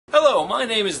Hello, my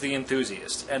name is the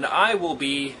Enthusiast, and I will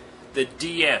be the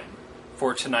DM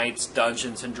for tonight's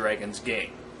Dungeons & Dragons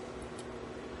game.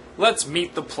 Let's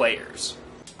meet the players.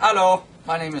 Hello,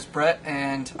 my name is Brett,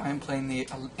 and I'm playing the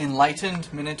enlightened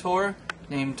Minotaur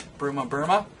named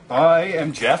Burma. I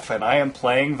am Jeff, and I am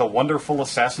playing the wonderful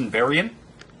assassin Berrian.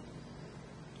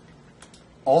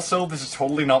 Also, this is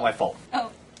totally not my fault.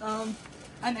 I'm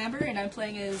Amber, and I'm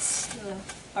playing as the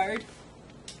Bard,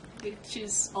 which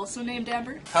is also named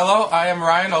Amber. Hello, I am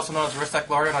Ryan, also known as Ristek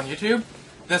Lorian on YouTube.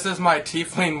 This is my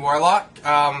Tiefling Warlock.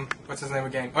 What's his name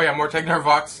again? Oh yeah, Mortignar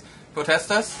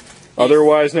Vox'Potestas.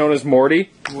 Otherwise known as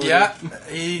Morty. Yeah,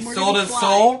 he sold his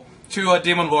soul to a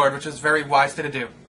demon lord, which is very wise to do.